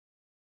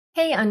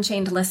Hey,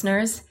 Unchained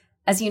listeners.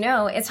 As you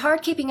know, it's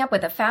hard keeping up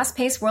with the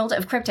fast-paced world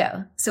of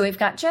crypto, so we've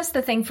got just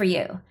the thing for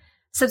you.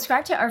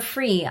 Subscribe to our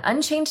free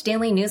Unchained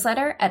daily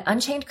newsletter at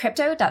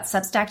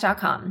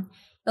unchainedcrypto.substack.com.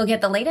 You'll get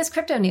the latest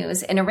crypto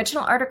news and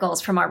original articles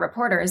from our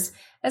reporters,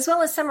 as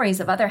well as summaries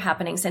of other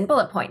happenings and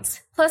bullet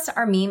points, plus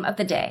our meme of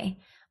the day,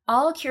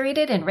 all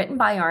curated and written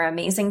by our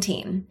amazing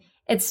team.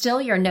 It's still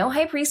your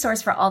no-hype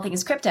resource for all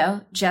things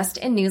crypto, just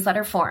in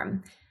newsletter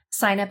form.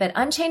 Sign up at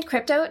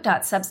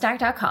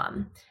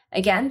unchainedcrypto.substack.com.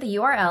 Again, the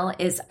URL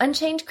is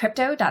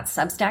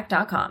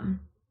unchainedcrypto.substack.com.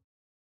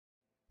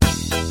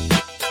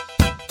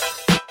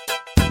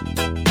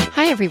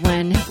 Hi,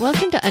 everyone.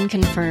 Welcome to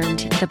Unconfirmed,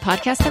 the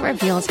podcast that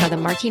reveals how the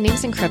marquee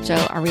names in crypto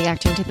are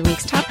reacting to the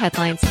week's top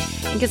headlines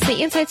and gets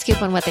the inside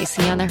scoop on what they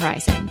see on the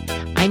horizon.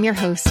 I'm your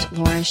host,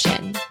 Laura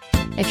Shin.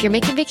 If you're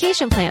making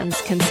vacation plans,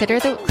 consider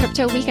the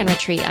Crypto Weekend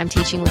Retreat I'm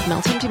teaching with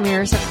Meltem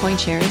Demirors of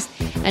CoinShares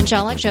and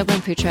Jalak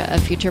Jobanputra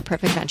of Future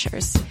Perfect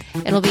Ventures.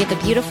 It'll be at the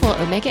beautiful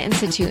Omega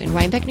Institute in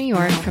Rhinebeck, New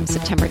York from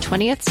September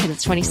 20th to the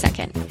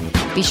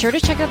 22nd. Be sure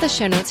to check out the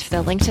show notes for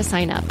the link to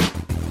sign up.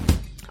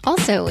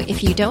 Also,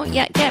 if you don't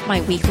yet get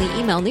my weekly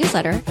email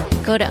newsletter,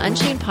 go to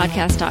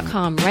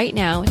unchainedpodcast.com right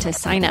now to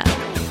sign up.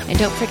 And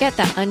don't forget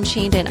that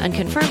Unchained and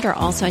Unconfirmed are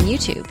also on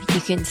YouTube. You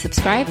can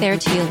subscribe there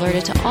to be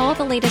alerted to all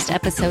the latest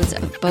episodes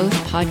of both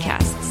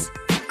podcasts.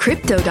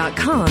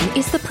 Crypto.com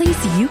is the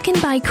place you can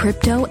buy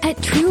crypto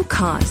at true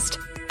cost.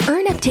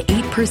 Earn up to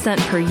 8%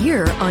 per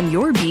year on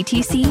your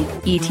BTC,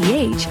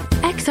 ETH,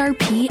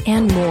 XRP,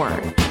 and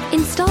more.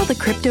 Install the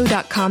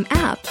Crypto.com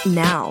app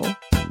now.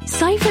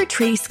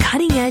 CipherTrace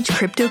cutting-edge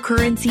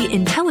cryptocurrency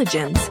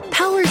intelligence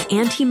powers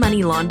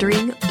anti-money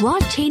laundering,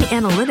 blockchain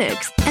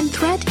analytics, and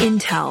threat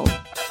intel.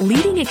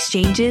 Leading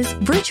exchanges,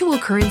 virtual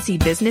currency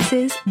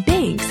businesses,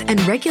 banks, and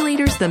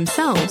regulators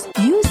themselves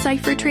use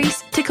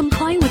CipherTrace to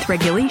comply with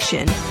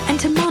regulation and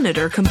to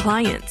monitor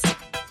compliance.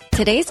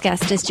 Today's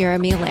guest is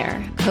Jeremy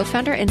Allaire,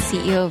 co-founder and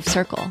CEO of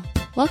Circle.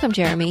 Welcome,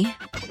 Jeremy.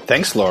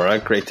 Thanks, Laura.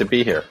 Great to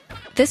be here.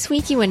 This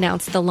week, you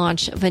announced the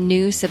launch of a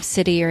new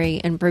subsidiary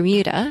in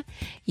Bermuda.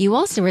 You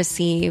also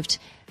received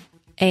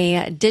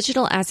a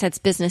Digital Assets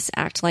Business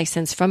Act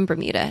license from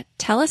Bermuda.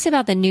 Tell us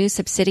about the new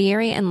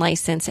subsidiary and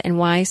license and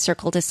why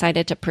Circle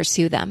decided to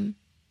pursue them.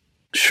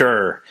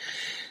 Sure.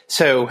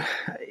 So,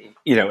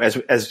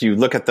 as you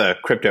look at the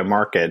crypto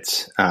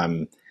markets,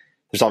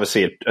 there's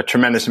obviously a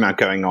tremendous amount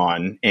going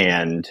on.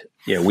 And,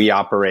 we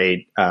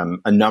operate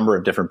a number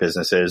of different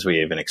businesses. We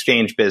have an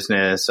exchange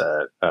business,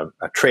 a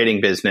trading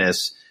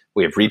business.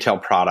 We have retail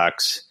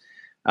products,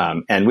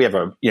 and we have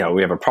a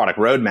product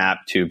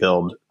roadmap to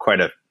build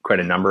quite a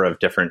number of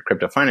different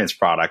crypto finance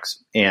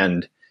products.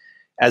 And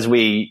as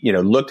we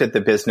looked at the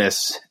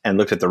business and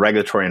looked at the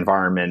regulatory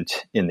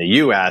environment in the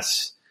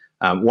U.S.,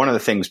 one of the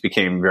things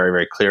became very,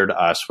 very clear to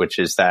us, which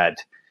is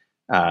that,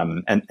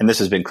 and this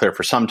has been clear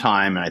for some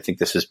time, and I think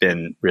this has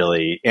been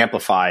really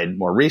amplified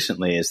more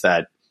recently, is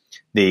that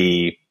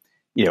the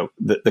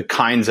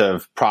kinds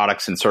of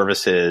products and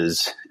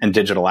services and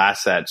digital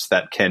assets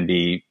that can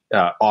be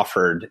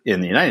offered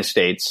in the United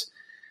States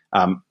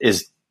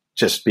is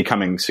just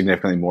becoming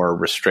significantly more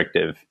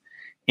restrictive.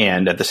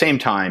 And at the same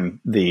time,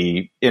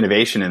 the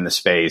innovation in the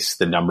space,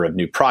 the number of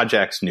new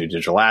projects, new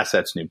digital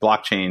assets, new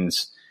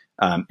blockchains,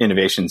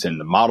 innovations in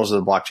the models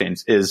of the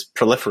blockchains is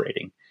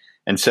proliferating.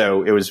 And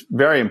so it was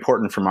very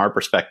important from our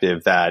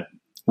perspective that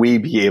we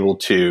be able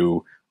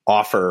to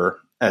offer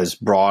as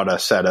broad a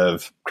set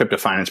of crypto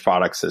finance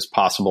products as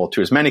possible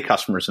to as many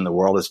customers in the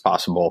world as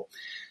possible.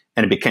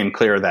 And it became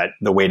clear that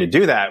the way to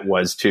do that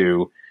was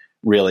to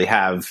really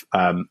have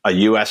a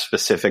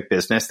U.S.-specific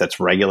business that's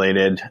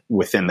regulated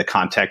within the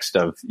context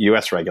of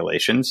U.S.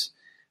 regulations,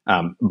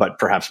 but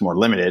perhaps more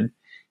limited,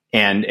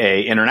 and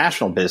a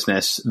international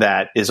business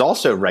that is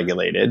also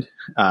regulated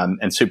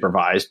and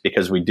supervised,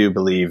 because we do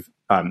believe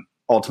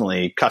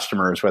ultimately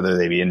customers, whether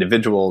they be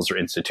individuals or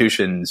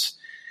institutions,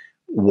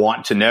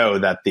 want to know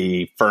that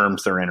the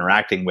firms they're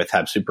interacting with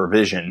have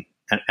supervision.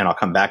 And I'll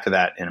come back to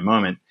that in a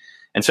moment.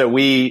 And so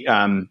we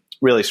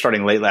really,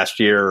 starting late last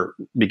year,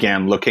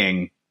 began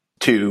looking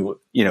to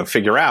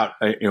figure out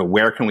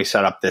where can we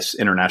set up this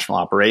international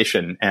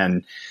operation.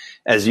 And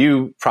as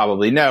you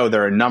probably know,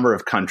 there are a number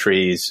of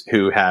countries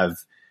who have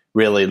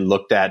really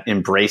looked at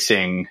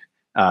embracing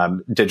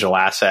digital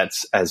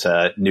assets as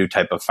a new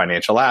type of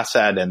financial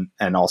asset,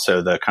 and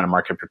also the kind of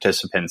market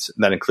participants.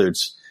 That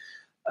includes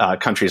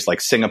countries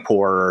like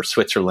Singapore,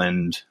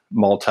 Switzerland,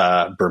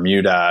 Malta,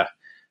 Bermuda,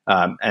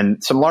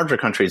 and some larger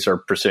countries are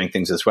pursuing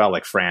things as well,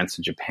 like France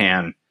and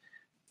Japan.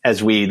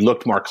 As we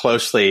looked more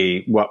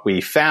closely, what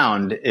we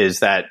found is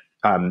that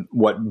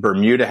what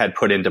Bermuda had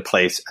put into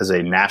place as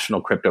a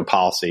national crypto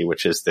policy,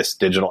 which is this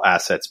Digital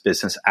Assets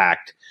Business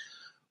Act,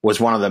 was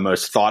one of the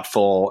most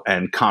thoughtful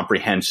and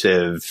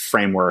comprehensive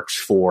frameworks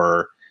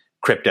for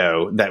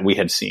crypto that we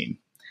had seen.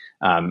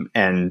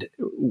 And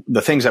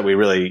the things that we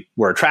really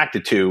were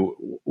attracted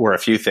to were a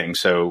few things.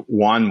 So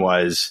one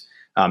was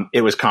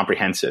it was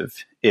comprehensive.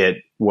 It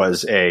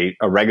was a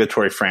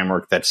regulatory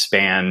framework that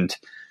spanned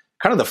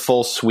kind of the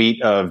full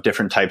suite of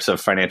different types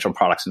of financial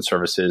products and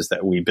services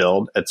that we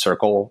build at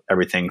Circle,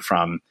 everything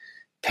from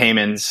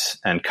payments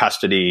and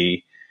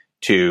custody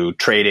to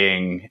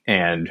trading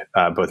and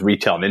both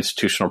retail and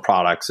institutional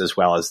products, as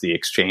well as the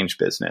exchange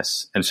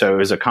business. And so it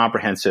was a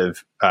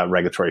comprehensive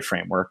regulatory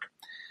framework.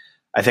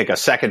 I think a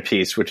second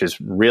piece, which is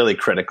really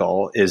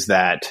critical, is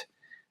that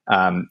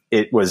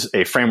it was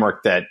a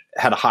framework that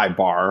had a high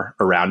bar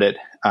around it.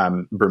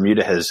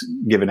 Bermuda has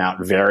given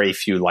out very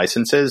few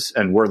licenses,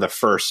 and we're the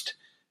first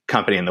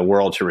company in the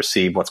world to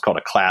receive what's called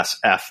a Class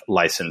F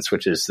license,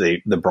 which is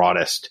the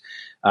broadest.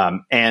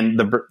 And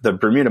the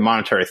Bermuda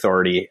Monetary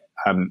Authority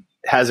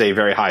has a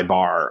very high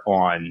bar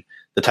on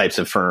the types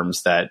of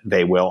firms that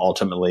they will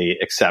ultimately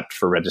accept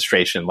for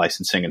registration,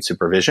 licensing, and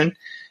supervision.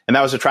 And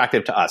that was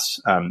attractive to us.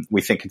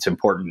 We think it's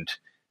important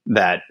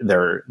that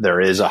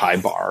there is a high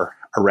bar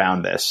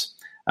around this.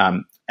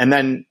 And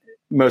then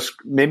most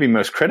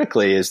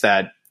critically is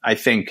that I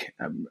think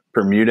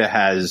Bermuda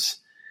has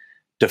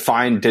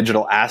defined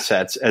digital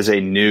assets as a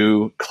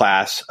new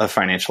class of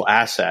financial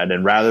asset.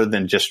 And rather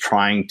than just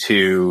trying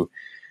to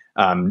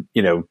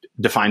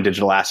define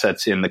digital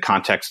assets in the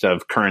context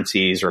of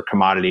currencies or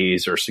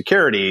commodities or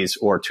securities,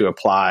 or to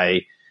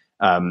apply,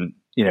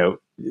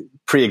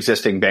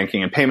 pre-existing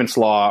banking and payments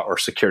law or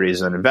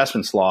securities and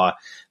investments law,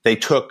 they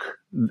took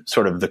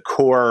sort of the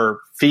core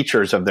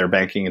features of their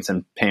banking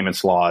and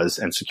payments laws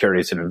and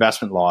securities and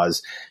investment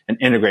laws and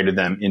integrated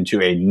them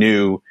into a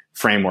new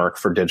framework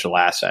for digital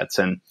assets.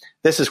 And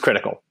this is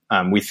critical.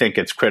 We think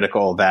it's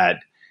critical that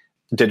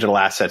digital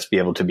assets be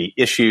able to be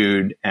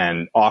issued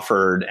and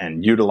offered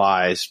and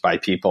utilized by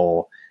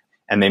people.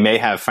 And they may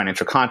have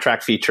financial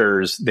contract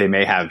features. They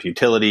may have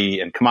utility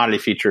and commodity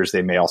features.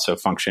 They may also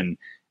function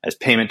as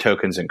payment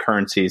tokens and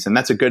currencies. And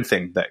that's a good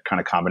thing, that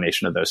kind of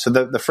combination of those. So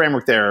the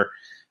framework there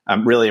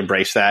really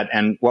embraced that.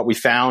 And what we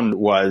found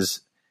was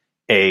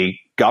a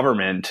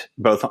government,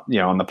 both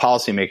on the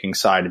policymaking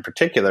side in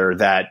particular,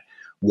 that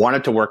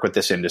wanted to work with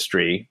this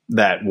industry,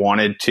 that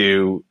wanted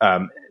to,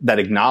 that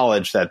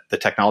acknowledged that the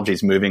technology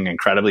is moving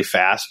incredibly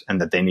fast and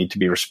that they need to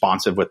be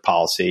responsive with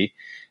policy,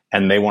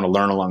 and they want to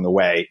learn along the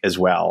way as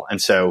well.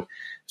 And so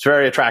it's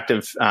very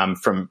attractive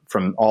from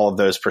all of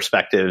those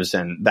perspectives,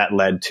 and that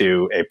led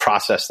to a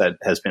process that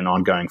has been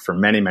ongoing for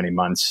many, many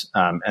months,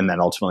 and then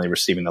ultimately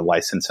receiving the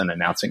license and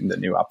announcing the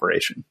new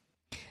operation.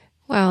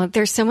 Wow,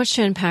 there's so much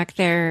to unpack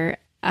there.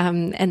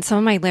 And some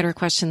of my later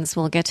questions,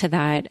 we'll get to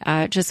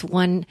that. Just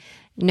one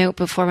note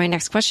before my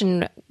next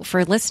question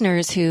for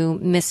listeners who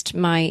missed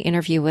my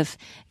interview with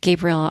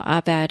Gabriel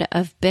Abed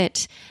of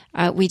BIT.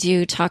 We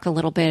do talk a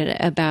little bit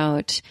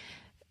about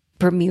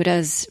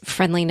Bermuda's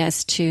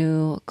friendliness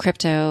to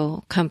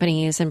crypto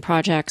companies and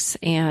projects,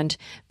 and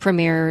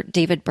Premier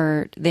David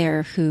Burt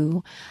there,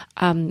 who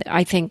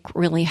I think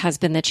really has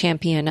been the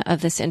champion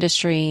of this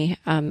industry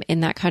in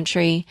that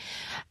country.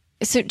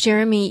 So,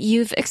 Jeremy,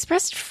 you've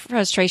expressed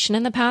frustration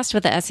in the past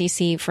with the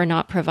SEC for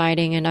not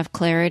providing enough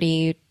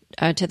clarity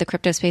to the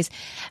crypto space.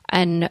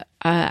 And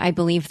I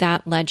believe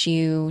that led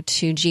you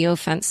to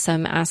geofence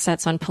some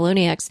assets on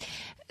Poloniex.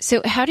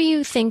 So how do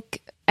you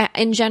think,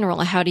 in general,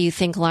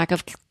 lack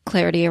of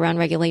clarity around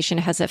regulation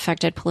has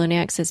affected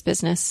Poloniex's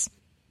business?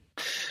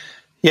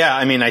 Yeah,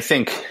 I mean, I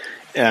think,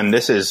 and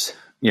this is,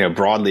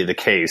 broadly the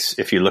case,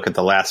 if you look at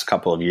the last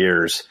couple of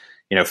years,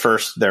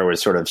 first there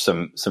was sort of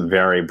some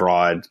very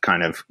broad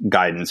kind of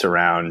guidance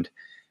around,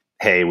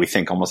 hey, we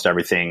think almost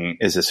everything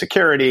is a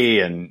security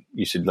and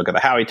you should look at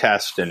the Howey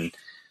test. And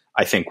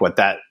I think what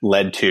that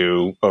led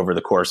to over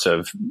the course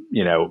of,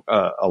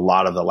 a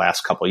lot of the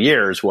last couple of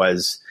years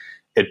was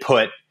it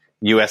put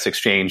U.S.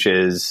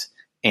 exchanges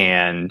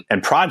and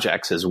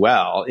projects as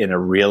well in a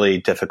really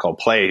difficult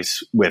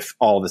place with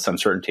all this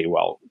uncertainty.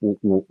 Well,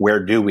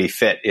 where do we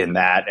fit in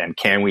that? And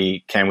can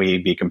we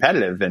be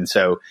competitive? And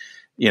so,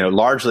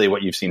 largely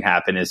what you've seen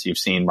happen is you've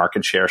seen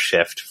market share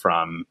shift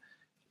from,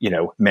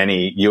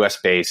 many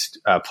US-based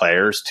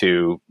players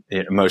to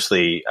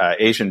mostly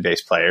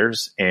Asian-based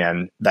players,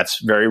 and that's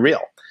very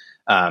real.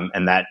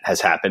 And that has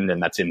happened,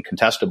 and that's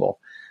incontestable.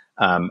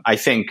 I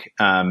think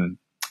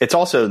it's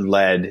also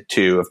led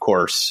to, of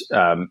course,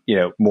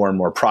 more and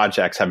more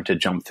projects having to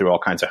jump through all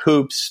kinds of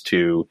hoops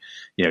to,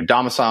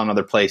 domicile in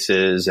other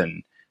places,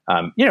 and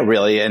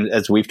really, and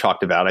as we've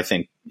talked about, I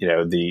think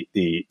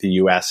the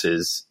U.S.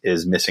 is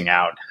missing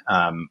out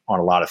on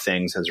a lot of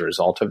things as a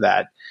result of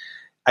that.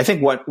 I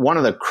think one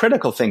of the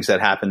critical things that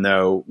happened,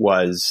 though,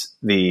 was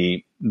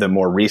the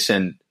more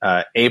recent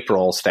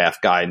April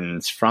staff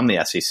guidance from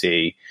the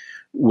SEC,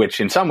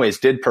 which in some ways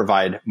did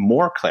provide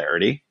more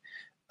clarity,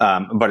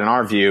 but in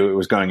our view, it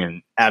was going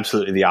in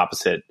absolutely the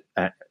opposite,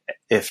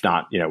 if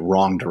not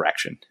wrong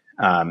direction.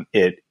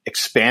 It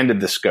expanded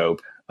the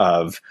scope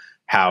of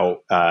how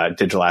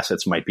digital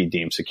assets might be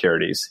deemed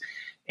securities.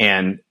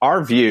 And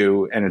our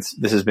view, and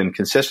this has been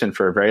consistent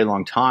for a very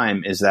long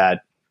time, is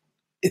that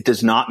it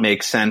does not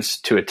make sense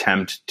to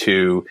attempt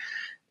to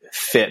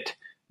fit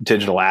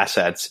digital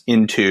assets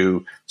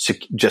into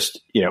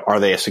just, are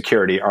they a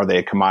security? Are they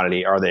a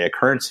commodity? Are they a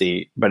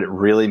currency? But it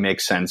really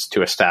makes sense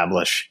to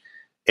establish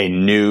a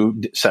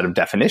new set of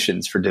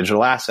definitions for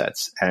digital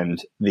assets.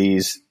 And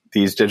these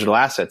digital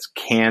assets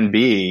can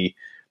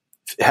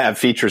have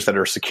features that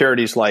are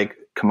securities-like,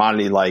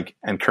 commodity-like,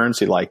 and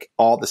currency-like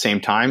all at the same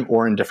time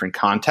or in different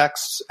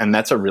contexts. And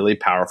that's a really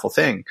powerful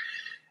thing.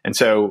 And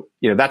so,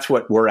 that's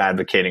what we're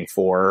advocating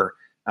for.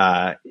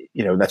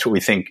 That's what we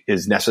think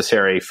is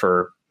necessary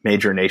for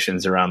major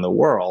nations around the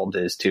world,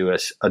 is to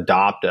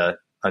adopt a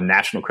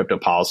national crypto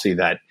policy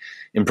that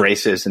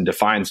embraces and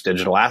defines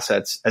digital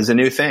assets as a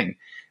new thing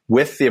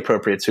with the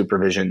appropriate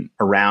supervision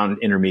around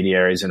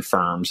intermediaries and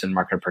firms and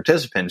market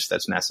participants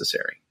that's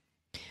necessary.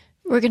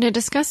 We're going to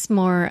discuss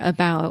more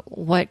about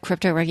what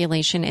crypto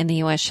regulation in the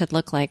U.S. should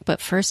look like,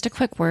 but first, a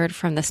quick word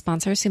from the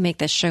sponsors who make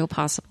this show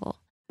possible.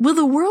 Will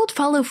the world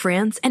follow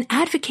France and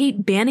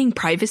advocate banning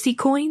privacy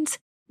coins?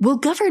 Will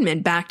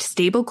government-backed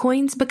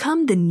stablecoins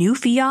become the new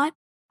fiat?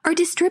 Are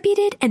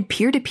distributed and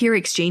peer-to-peer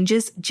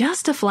exchanges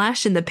just a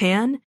flash in the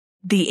pan?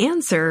 The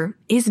answer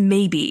is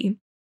maybe.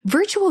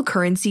 Virtual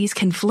currencies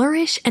can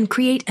flourish and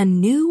create a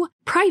new,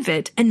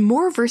 private, and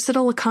more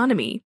versatile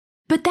economy.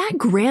 But that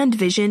grand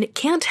vision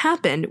can't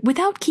happen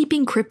without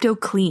keeping crypto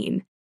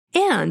clean.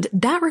 And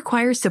that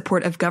requires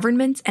support of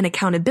governments and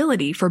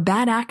accountability for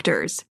bad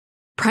actors.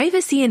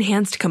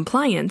 Privacy-enhanced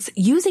compliance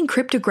using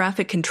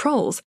cryptographic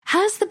controls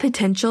has the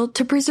potential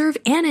to preserve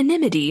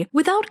anonymity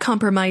without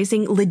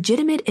compromising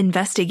legitimate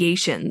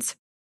investigations.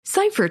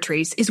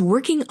 CipherTrace is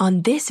working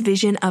on this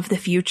vision of the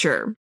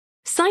future.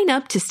 Sign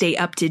up to stay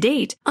up to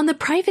date on the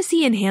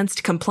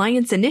Privacy-Enhanced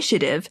Compliance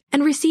Initiative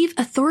and receive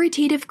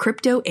authoritative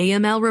crypto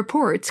AML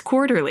reports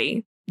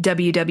quarterly.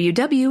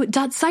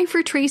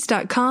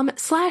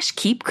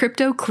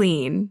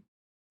 www.ciphertrace.com/keepcryptoclean.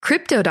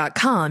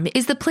 Crypto.com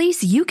is the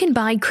place you can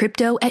buy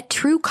crypto at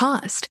true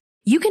cost.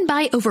 You can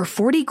buy over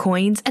 40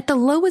 coins at the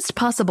lowest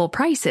possible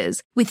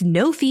prices with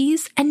no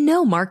fees and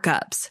no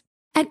markups.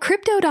 At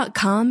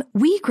Crypto.com,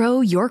 we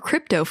grow your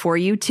crypto for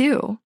you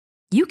too.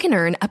 You can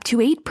earn up to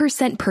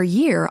 8% per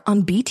year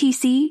on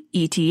BTC,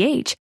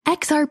 ETH,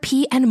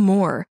 XRP, and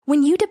more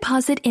when you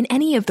deposit in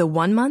any of the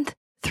 1-month,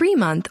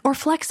 3-month, or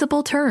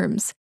flexible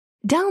terms.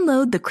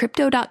 Download the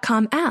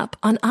Crypto.com app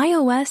on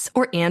iOS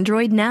or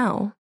Android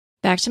now.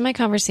 Back to my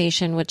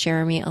conversation with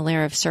Jeremy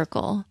Allaire of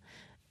Circle.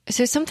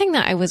 So something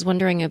that I was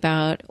wondering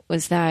about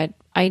was that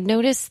I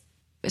noticed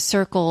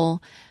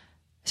Poloniex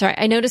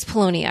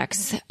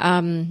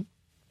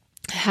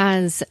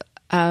has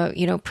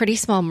pretty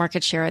small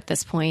market share at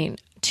this point.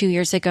 2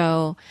 years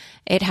ago,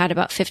 it had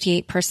about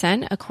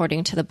 58%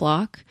 according to the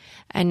block,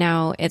 and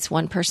now it's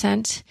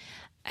 1%.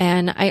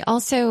 And I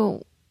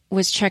also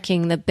was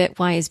checking the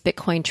Bitwise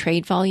Bitcoin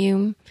trade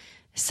volume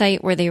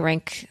site where they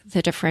rank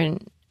the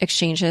different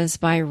exchanges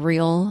by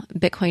real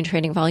Bitcoin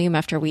trading volume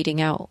after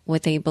weeding out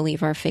what they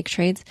believe are fake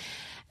trades.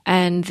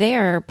 And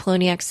there,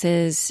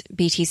 Poloniex's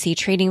BTC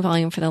trading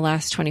volume for the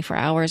last 24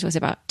 hours was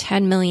about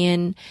 10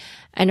 million.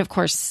 And of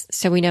course,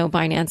 so we know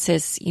Binance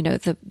is,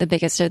 the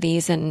biggest of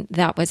these, and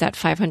that was at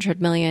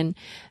 500 million.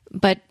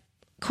 But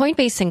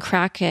Coinbase and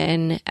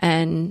Kraken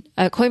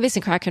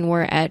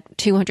were at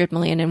 200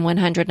 million and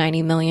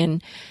 190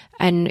 million.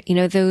 And,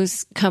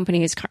 those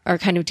companies are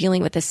kind of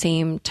dealing with the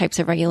same types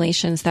of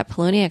regulations that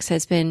Poloniex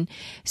has been.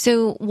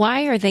 So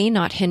why are they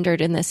not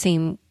hindered in the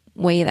same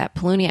way that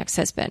Poloniex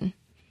has been?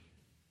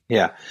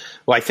 Yeah.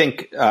 Well, I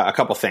think a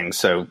couple things.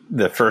 So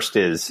the first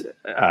is,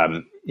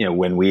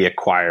 when we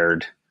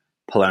acquired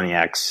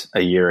Poloniex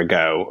a year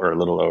ago, or a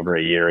little over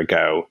a year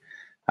ago,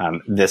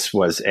 this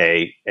was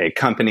a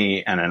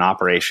company and an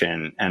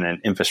operation and an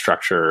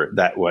infrastructure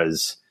that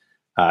was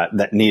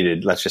that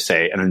needed, let's just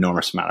say, an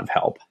enormous amount of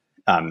help.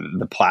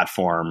 The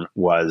platform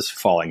was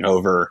falling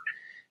over.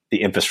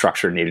 The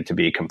infrastructure needed to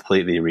be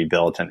completely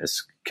rebuilt and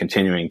is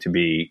continuing to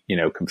be,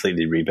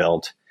 completely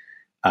rebuilt.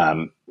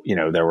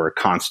 There were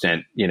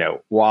constant,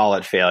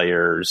 wallet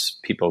failures,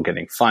 people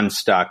getting funds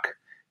stuck.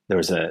 There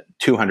was a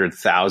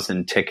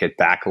 200,000 ticket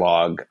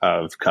backlog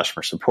of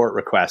customer support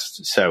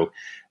requests. So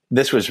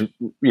this was,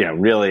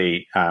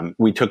 really,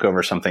 we took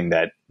over something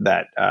that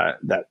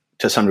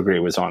to some degree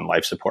was on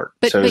life support.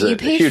 But you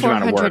paid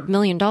 $400 $400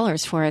 million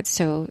for it.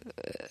 So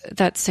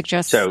that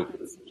suggests. So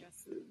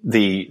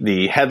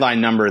the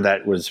headline number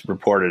that was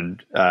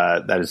reported,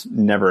 that is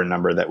never a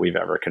number that we've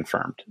ever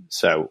confirmed.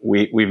 So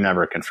we've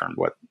never confirmed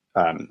what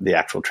the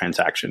actual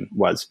transaction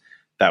was.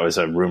 That was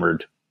a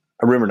rumored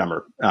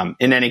number.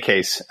 In any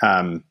case,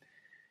 at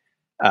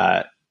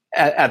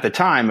the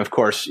time, of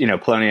course,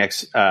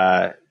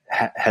 Poloniex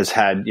has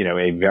had,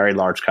 a very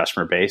large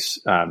customer base.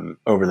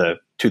 Over the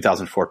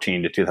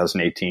 2014 to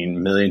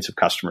 2018, millions of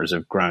customers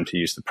have grown to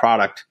use the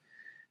product.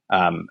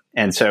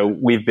 And so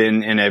we've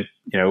been in a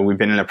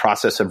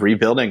process of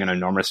rebuilding an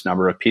enormous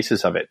number of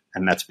pieces of it,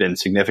 and that's been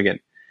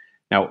significant.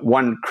 Now,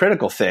 one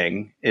critical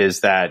thing is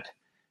that,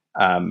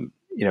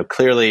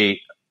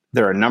 clearly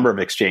there are a number of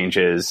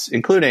exchanges,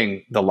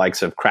 including the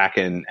likes of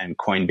Kraken and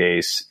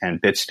Coinbase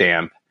and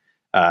Bitstamp,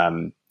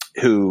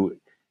 who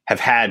have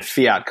had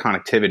fiat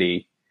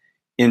connectivity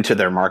into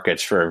their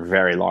markets for a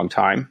very long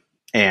time.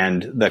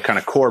 And the kind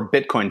of core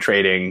Bitcoin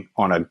trading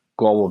on a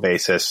global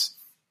basis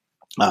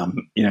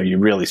you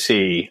really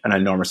see an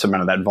enormous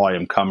amount of that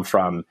volume come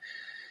from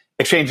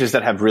exchanges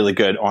that have really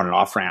good on and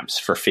off ramps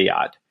for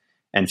fiat.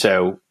 And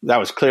so that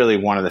was clearly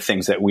one of the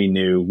things that we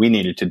knew we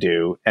needed to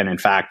do. And in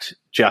fact,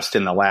 just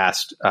in the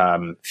last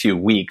few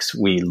weeks,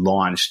 we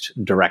launched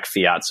direct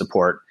fiat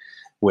support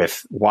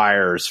with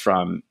wires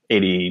from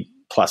 80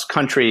 plus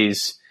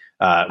countries,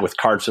 with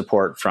card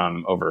support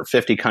from over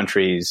 50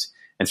 countries.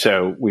 And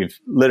so we've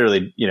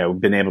literally,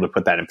 been able to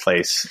put that in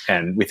place.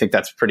 And we think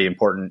that's pretty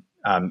important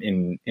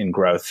in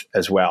growth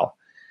as well.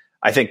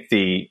 I think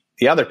the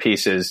other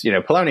piece is,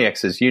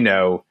 Poloniex, as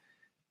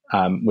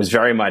was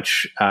very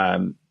much,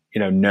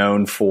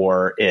 known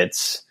for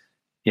its,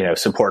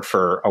 support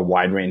for a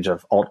wide range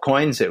of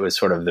altcoins. It was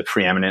sort of the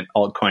preeminent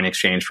altcoin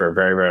exchange for a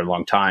very, very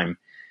long time.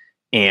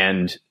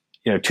 And,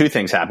 two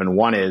things happened.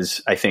 One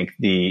is, I think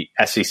the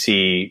SEC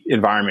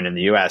environment in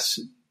the US,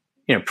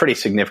 pretty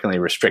significantly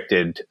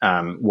restricted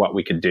what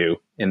we could do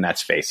in that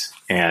space.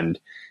 And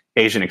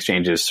Asian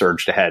exchanges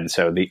surged ahead.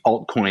 So the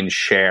altcoin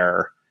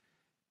share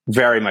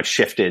very much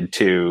shifted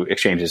to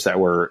exchanges that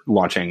were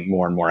launching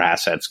more and more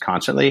assets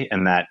constantly.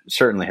 And that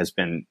certainly has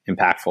been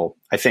impactful.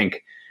 I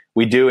think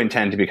we do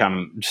intend to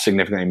become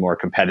significantly more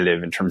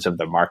competitive in terms of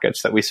the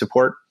markets that we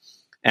support.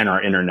 And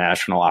our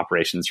international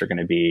operations are going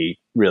to be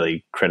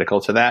really critical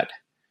to that.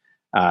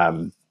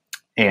 So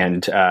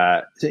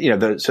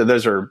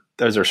those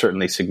are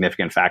certainly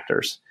significant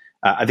factors.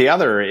 The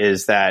other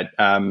is that,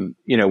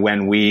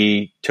 when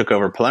we took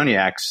over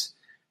Poloniex,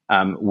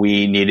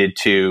 we needed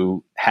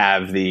to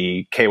have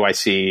the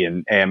KYC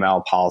and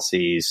AML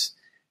policies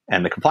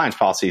and the compliance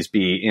policies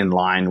be in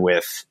line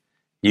with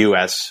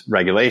U.S.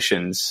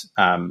 regulations,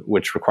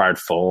 which required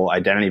full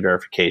identity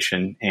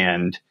verification.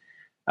 And,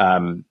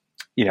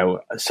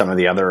 some of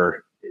the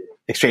other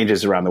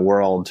exchanges around the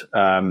world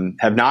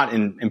have not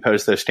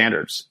imposed those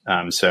standards.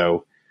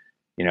 So,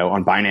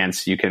 on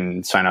Binance, you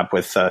can sign up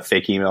with a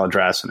fake email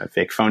address and a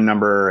fake phone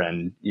number,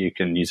 and you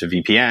can use a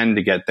VPN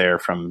to get there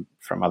from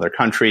other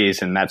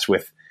countries. And that's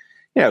with,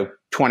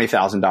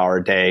 $20,000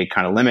 a day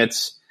kind of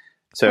limits.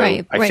 So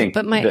I think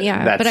but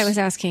I was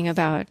asking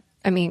about,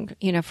 for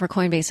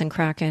Coinbase and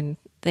Kraken,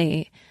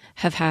 they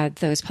have had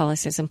those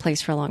policies in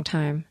place for a long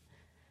time.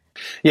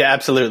 Yeah,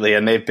 absolutely.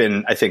 And they've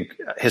been, I think,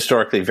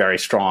 historically very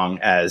strong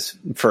as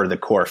for the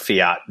core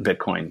fiat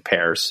Bitcoin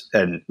pairs.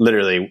 And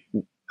literally,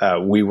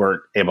 we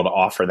weren't able to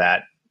offer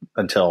that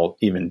until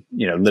even,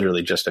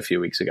 literally just a few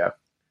weeks ago.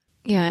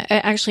 Yeah.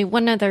 Actually,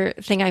 one other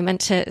thing I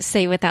meant to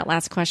say with that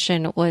last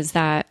question was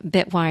that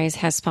Bitwise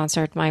has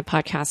sponsored my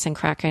podcast, and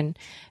Kraken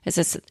is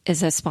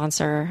a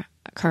sponsor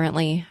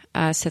currently.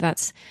 So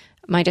that's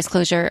my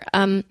disclosure.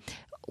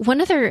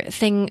 One other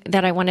thing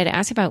that I wanted to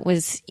ask about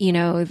was,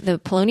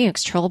 the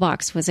Poloniex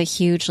Trollbox was a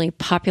hugely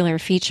popular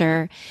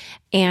feature,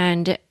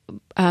 and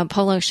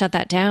Polo shut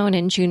that down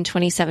in June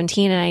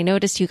 2017. And I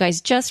noticed you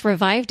guys just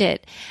revived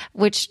it,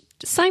 which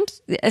seems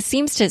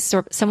to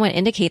somewhat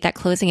indicate that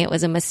closing it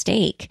was a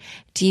mistake.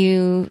 Do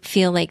you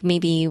feel like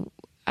maybe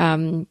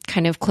kind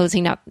of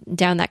closing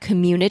down that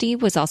community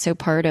was also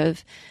part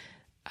of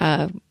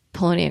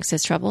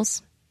Poloniex's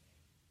troubles?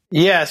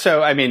 Yeah.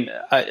 So,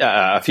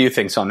 a few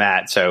things on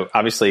that. So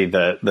obviously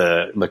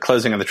the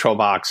closing of the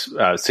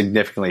Trollbox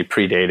significantly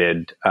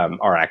predated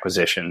our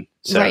acquisition.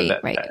 So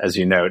right. As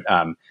you note,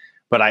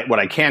 but what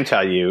I can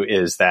tell you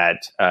is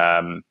that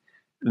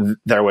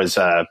there was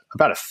about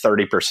a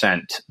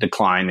 30%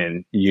 decline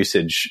in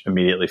usage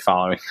immediately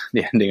following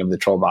the ending of the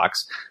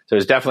Trollbox. So it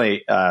was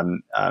definitely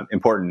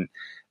important.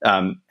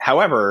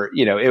 However,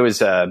 it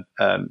was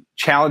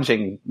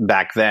challenging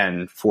back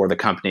then for the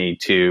company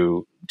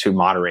to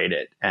moderate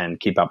it and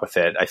keep up with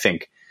it. I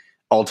think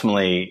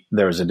ultimately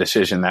there was a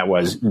decision that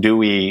was, do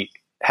we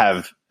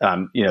have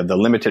the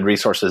limited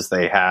resources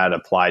they had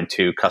applied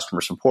to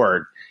customer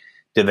support?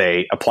 Did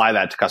they apply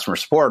that to customer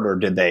support, or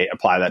did they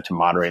apply that to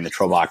moderating the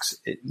Trollbox?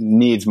 It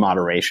needs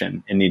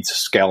moderation. It needs a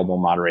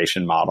scalable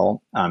moderation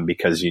model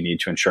because you need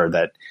to ensure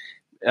that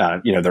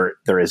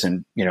there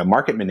isn't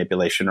market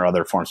manipulation or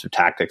other forms of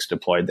tactics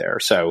deployed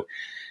there. So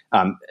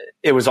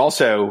it was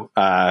also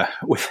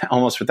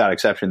almost without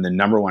exception the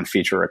number one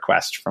feature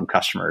request from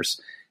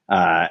customers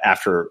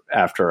after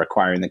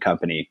acquiring the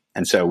company.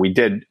 And so we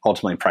did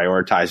ultimately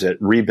prioritize it,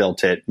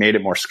 rebuilt it, made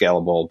it more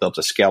scalable, built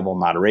a scalable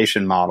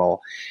moderation model.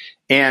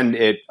 And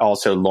it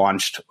also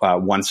launched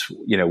once,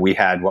 we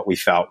had what we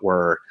felt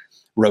were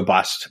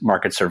robust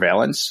market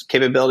surveillance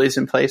capabilities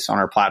in place on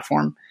our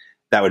platform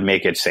that would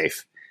make it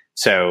safe.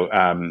 So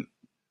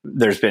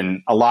there's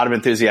been a lot of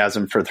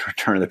enthusiasm for the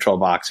return of the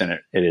Trollbox, and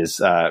it is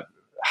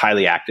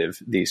highly active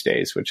these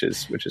days, which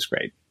is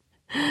great.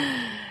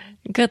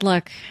 Good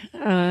luck.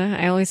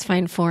 I always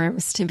find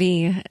forums to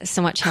be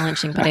somewhat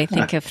challenging, but I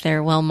think if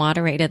they're well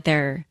moderated,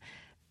 they're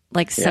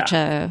such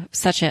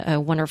a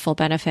wonderful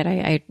benefit.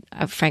 I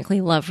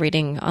frankly love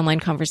reading online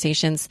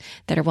conversations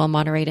that are well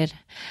moderated.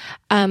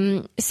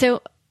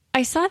 So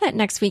I saw that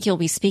next week you'll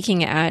be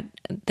speaking at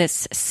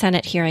this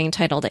Senate hearing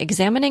titled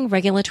Examining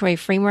Regulatory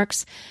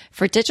Frameworks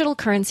for Digital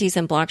Currencies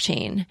and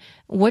Blockchain.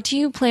 What do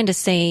you plan to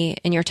say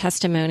in your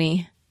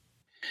testimony?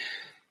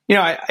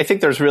 I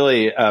think there's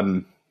really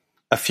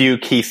a few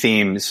key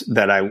themes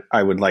that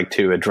I would like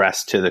to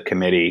address to the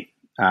committee.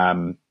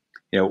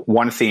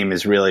 One theme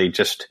is really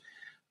just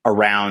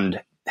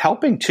around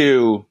helping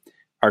to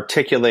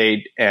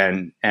articulate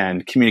and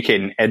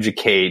communicate and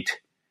educate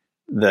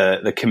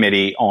the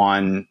committee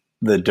on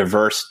the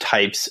diverse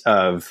types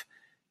of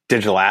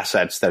digital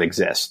assets that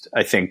exist.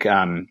 I think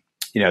there's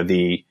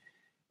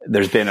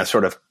been a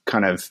sort of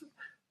kind of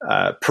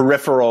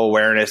peripheral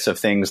awareness of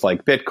things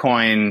like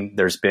Bitcoin.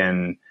 There's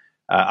been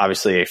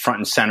obviously a front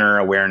and center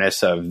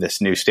awareness of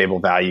this new stable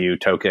value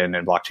token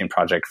and blockchain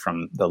project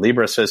from the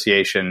Libra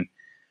Association.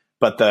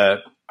 But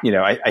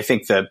I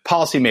think the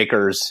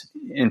policymakers,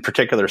 in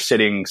particular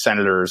sitting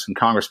senators and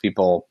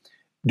congresspeople,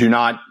 do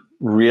not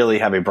really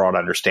have a broad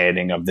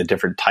understanding of the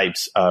different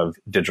types of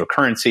digital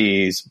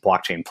currencies,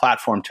 blockchain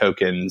platform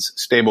tokens,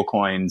 stable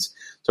coins.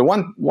 So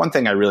one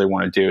thing I really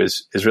want to do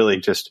is really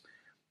just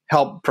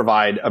help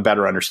provide a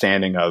better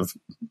understanding of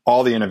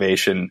all the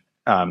innovation,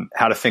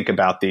 how to think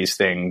about these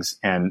things,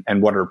 and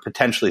what are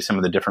potentially some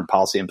of the different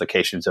policy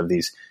implications of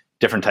these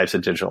different types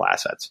of digital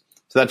assets.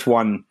 So that's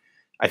one,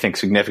 I think,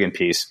 significant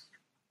piece.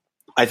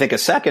 I think a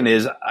second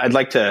is I'd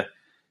like to,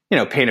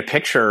 paint a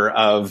picture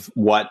of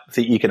what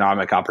the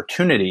economic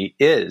opportunity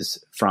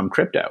is from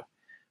crypto.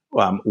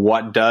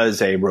 What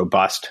does a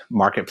robust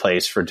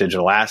marketplace for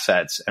digital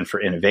assets and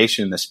for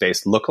innovation in the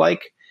space look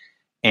like?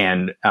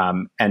 And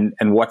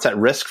what's at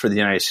risk for the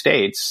United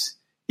States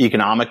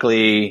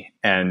economically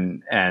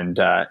and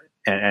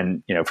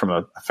from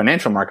a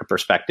financial market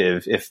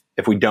perspective if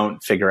we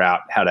don't figure out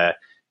how to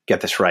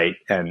get this right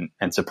and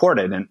support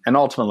it. And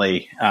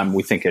ultimately,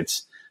 we think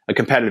it's a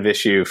competitive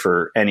issue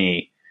for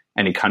any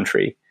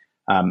country.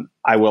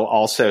 I will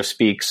also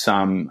speak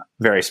some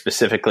very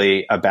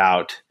specifically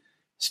about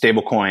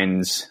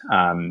stablecoins,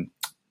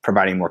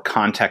 providing more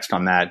context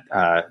on that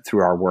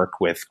through our work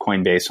with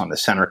Coinbase on the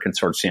Center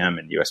Consortium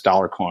and US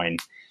Dollar Coin.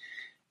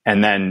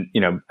 And then,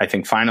 I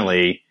think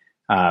finally,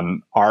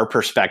 our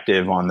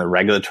perspective on the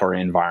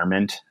regulatory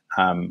environment,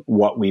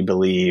 what we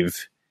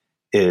believe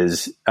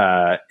is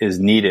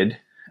needed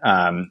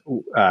from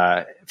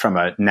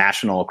a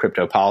national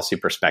crypto policy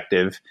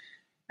perspective.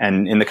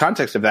 And in the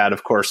context of that,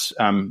 of course,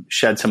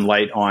 shed some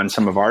light on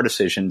some of our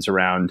decisions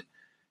around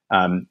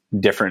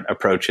different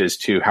approaches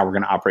to how we're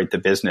going to operate the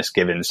business,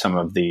 given some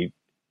of the,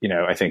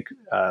 I think,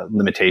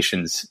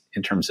 limitations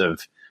in terms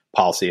of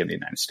policy in the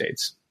United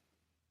States.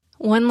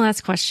 One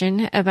last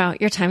question about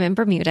your time in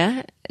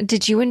Bermuda.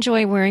 Did you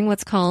enjoy wearing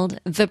what's called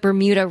the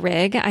Bermuda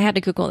rig? I had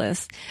to Google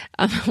this,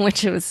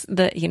 which was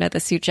the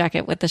suit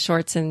jacket with the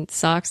shorts and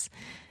socks.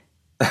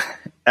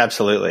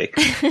 Absolutely.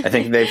 I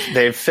think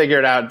they've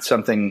figured out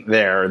something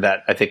there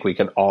that I think we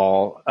can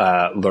all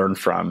learn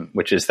from,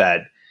 which is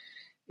that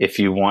if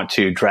you want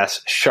to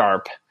dress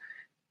sharp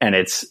and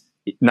it's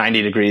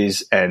 90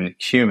 degrees and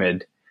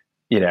humid,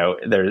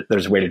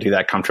 there's a way to do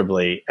that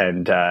comfortably.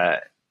 And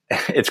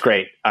it's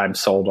great. I'm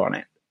sold on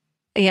it.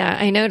 Yeah,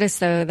 I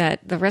noticed, though, that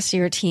the rest of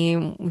your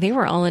team, they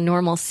were all in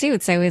normal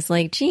suits. I was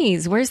like,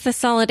 geez, where's the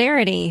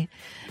solidarity?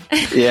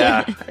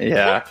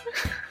 Yeah.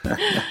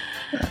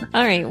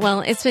 All right. Well,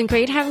 it's been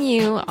great having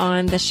you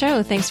on the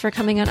show. Thanks for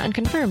coming on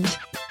Unconfirmed.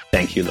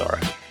 Thank you, Laura.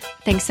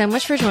 Thanks so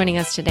much for joining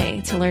us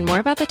today. To learn more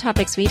about the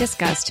topics we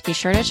discussed, be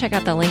sure to check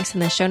out the links in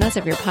the show notes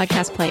of your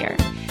podcast player.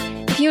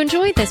 If you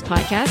enjoyed this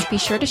podcast, be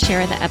sure to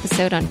share the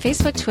episode on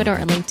Facebook, Twitter, or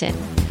LinkedIn.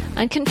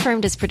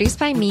 Unconfirmed is produced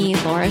by me,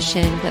 Laura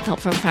Shin, with help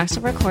from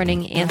Fractal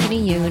Recording,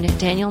 Anthony Yoon,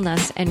 Daniel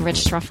Nuss, and Rich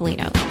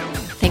Stroffolino.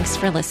 Thanks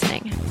for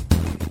listening.